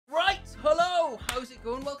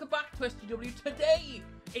go and welcome back to STW. Today,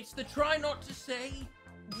 it's the Try Not to Say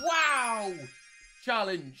Wow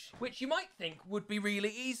challenge, which you might think would be really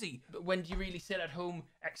easy. But when do you really sit at home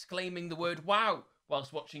exclaiming the word wow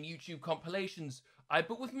whilst watching YouTube compilations?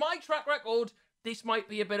 But with my track record, this might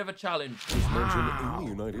be a bit of a challenge. Wow. In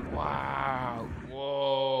the United. Wow.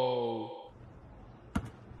 Whoa.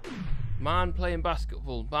 Man playing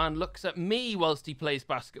basketball. Man looks at me whilst he plays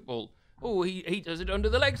basketball. Oh, he does it under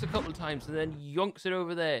the legs a couple of times and then yonks it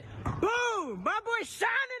over there. Boom! My boy's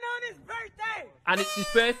shining on his birthday! And it's his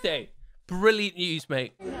birthday. Brilliant news,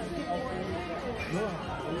 mate.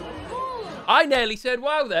 I nearly said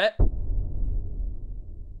wow there.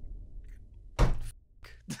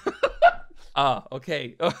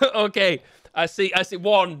 Okay. Okay. I see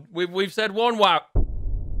one. We've said one wow.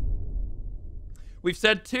 We've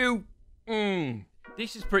said two.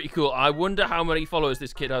 This is pretty cool. I wonder how many followers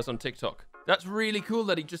this kid has on TikTok. That's really cool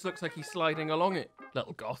that he just looks like he's sliding along it.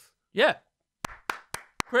 Little goth. Yeah.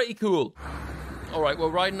 Pretty cool. All right, we're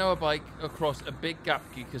riding our bike across a big gap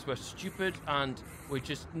because we're stupid and we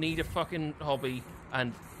just need a fucking hobby.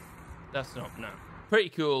 And that's not, no. Pretty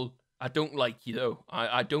cool. I don't like you, though.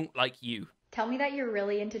 I don't like you. Tell me that you're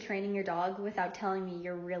really into training your dog without telling me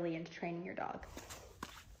you're really into training your dog.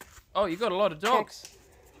 Oh, you got a lot of dogs. Tex.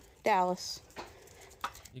 Dallas.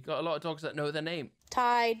 You got a lot of dogs that know their name.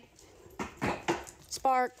 Tide.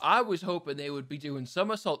 Spark. I was hoping they would be doing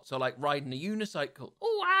somersaults or like riding a unicycle.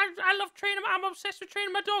 Oh, I love training. I'm obsessed with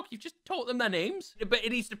training my dog. You've just taught them their names. But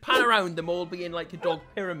it needs to pan around them all being like a dog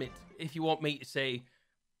pyramid. If you want me to say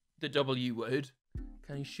the W word.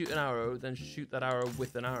 Can you shoot an arrow, then shoot that arrow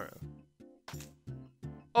with an arrow?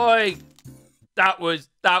 Oi! That was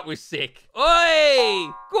sick. Oi!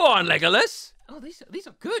 Go on, Legolas. Oh, these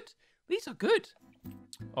are good. These are good.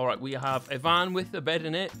 All right, we have a van with a bed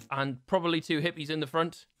in it and probably two hippies in the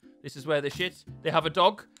front. This is where they shit. They have a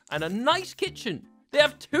dog and a nice kitchen. They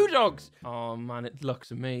have two dogs. Oh, man, it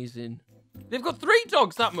looks amazing. They've got 3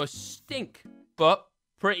 dogs. That must stink. But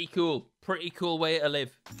pretty cool. Pretty cool way to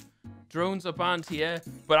live. Drones are banned here,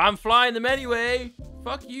 but I'm flying them anyway.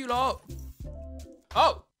 Fuck you lot.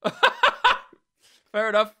 Oh. Fair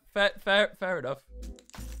enough. Fair enough.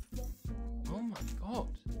 Oh, my God.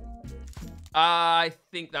 I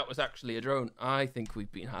think that was actually a drone. I think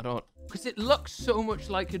we've been had on. Because it looks so much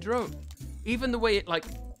like a drone. Even the way it, like,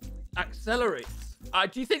 accelerates.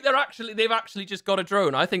 Do you think they've actually just got a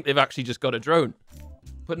drone? I think they've actually just got a drone.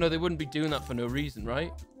 But no, they wouldn't be doing that for no reason,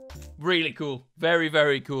 right? Really cool. Very,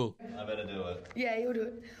 very cool. I better do it. Yeah, you'll do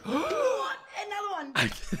it. Another one.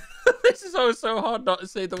 This is always so hard not to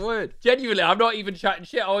say the word. Genuinely, I'm not even chatting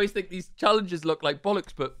shit. I always think these challenges look like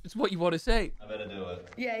bollocks, but it's what you want to say. I better do it.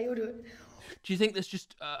 Yeah, you'll do it. Do you think there's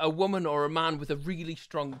just a woman or a man with a really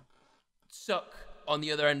strong suck on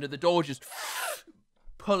the other end of the door just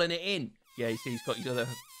pulling it in? Yeah, you see he's got his other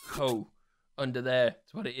hoe under there.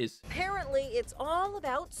 That's what it is. Apparently, it's all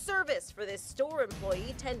about service for this store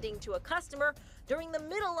employee tending to a customer during the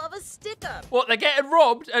middle of a stick-up. What, they're getting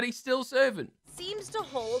robbed and he's still serving? Seems to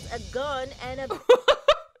hold a gun and a...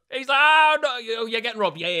 He's like, oh, no, you're getting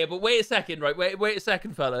robbed. Yeah, but wait a second, right? Wait a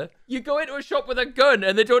second, fella. You go into a shop with a gun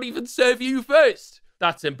and they don't even serve you first.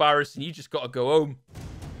 That's embarrassing. You just got to go home.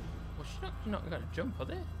 Well, you're not going to jump, are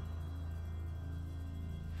they?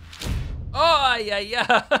 Oh,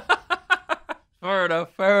 yeah.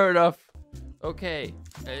 Fair enough. Okay.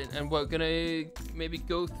 And we're going to maybe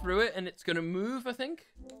go through it and it's going to move, I think.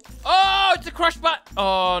 Oh, it's a Crash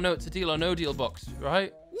Oh, no, it's a Deal or No Deal box,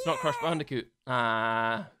 right? It's not Crash Bandicoot.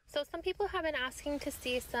 So some people have been asking to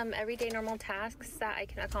see some everyday normal tasks that I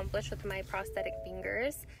can accomplish with my prosthetic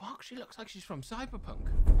fingers. Oh, she looks like she's from Cyberpunk.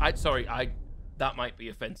 That might be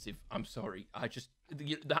offensive. I'm sorry.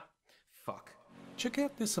 Fuck. Check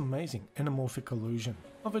out this amazing anamorphic illusion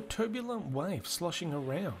of a turbulent wave sloshing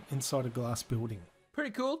around inside a glass building.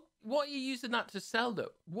 Pretty cool. What are you using that to sell,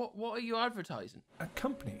 though? What are you advertising? A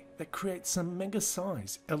company that creates some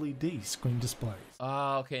mega-size LED screen displays.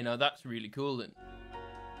 Ah, okay. Now that's really cool then.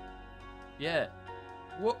 Yeah.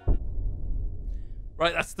 What?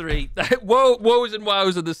 Right, that's 3. Woes and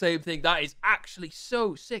wows are the same thing. That is actually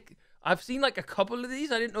so sick. I've seen like a couple of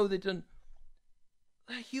these. I didn't know they'd done.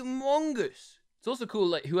 They're humongous. It's also cool,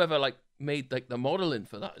 like whoever like made like the modeling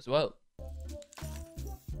for that as well.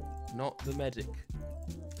 Not the medic.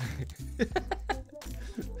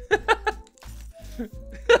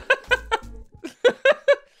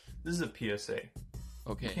 This is a PSA.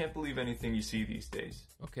 Okay. You can't believe anything you see these days.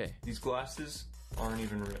 Okay. These glasses aren't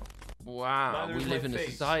even real. Wow. Neither We is live my in a face.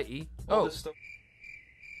 society. All Oh. this stuff.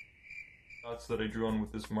 Dots that I drew on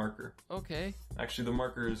with this marker. Okay. Actually, the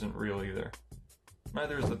marker isn't real either.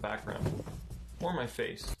 Neither is the background. or my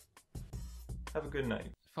face. Have a good night.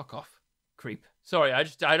 Fuck off, creep. Sorry, I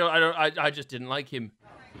just didn't like him.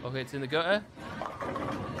 Okay, it's in the gutter.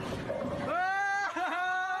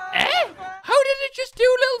 Eh? How did it just do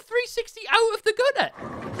a little 360 out of the gutter?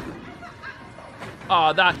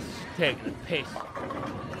 Oh, that's taking a piss.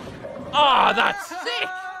 Oh, that's sick.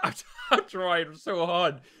 I'm trying so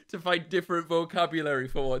hard to find different vocabulary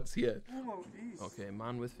for once here. Okay,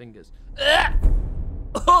 man with fingers.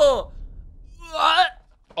 Oh,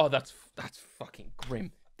 oh, that's fucking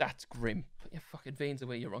grim. That's grim. Put your fucking veins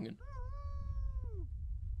away, you wrongin'.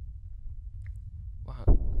 Wow.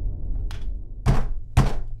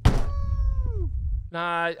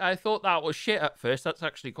 Nah, I thought that was shit at first. That's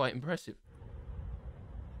actually quite impressive.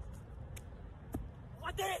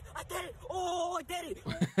 I did it! I did it! Oh, I did it!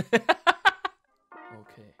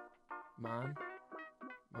 Okay. Man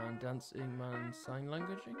dancing, man sign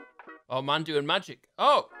languaging. Oh, man doing magic.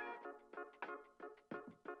 Oh!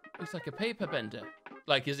 Looks like a paper bender.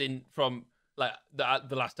 Like, as in from, like,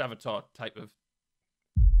 the last Avatar type of...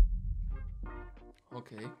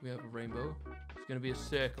 Okay, we have a rainbow. It's gonna be a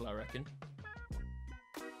circle, I reckon.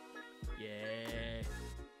 Yeah.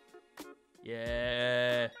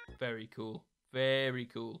 Yeah. Very cool. Very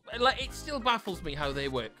cool. Like, it still baffles me how they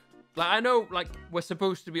work. Like, I know, like, we're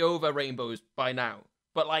supposed to be over rainbows by now.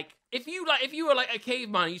 But, like, if you were, like, a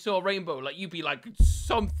caveman and you saw a rainbow, like, you'd be like,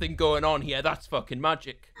 something going on here. That's fucking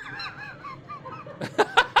magic.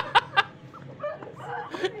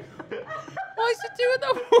 Why is it doing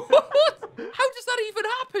that? What? How does that even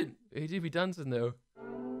happen? He do be dancing, though.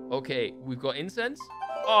 Okay, we've got incense.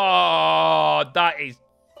 Oh, that is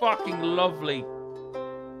fucking lovely.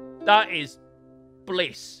 That is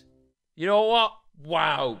bliss. You know what?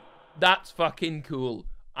 Wow. That's fucking cool.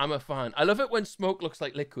 I'm a fan. I love it when smoke looks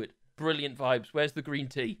like liquid. Brilliant vibes. Where's the green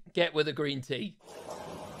tea? Get with the green tea.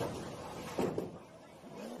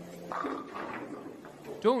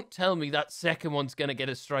 Don't tell me that second one's gonna get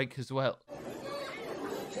a strike as well.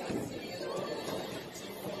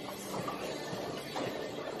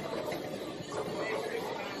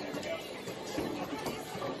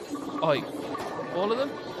 Oi, all of them?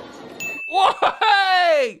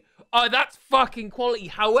 Whoa! Oh, that's fucking quality.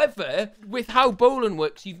 However, with how bowling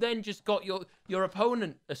works, you've then just got your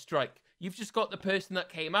opponent a strike. You've just got the person that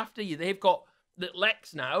came after you. They've got little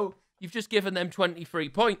X now. You've just given them 23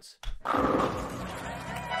 points.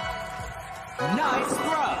 Nice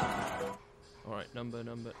throw! All right, number. A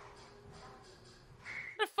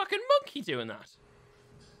fucking monkey doing that.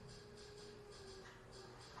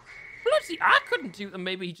 Bloody, I couldn't do them.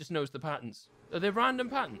 Maybe he just knows the patterns. Are they random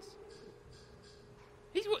patterns?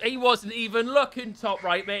 He wasn't even looking top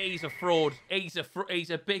right, mate. He's a fraud. He's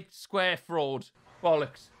a big square fraud.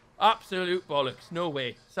 Bollocks. Absolute bollocks. No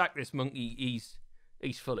way. Sack this monkey.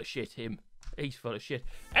 He's full of shit, him. He's full of shit.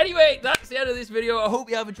 Anyway, that's the end of this video. I hope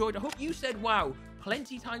you have enjoyed. I hope you said wow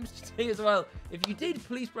plenty times today as well. If you did,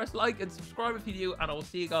 please press like and subscribe if you do, and I will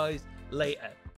see you guys later.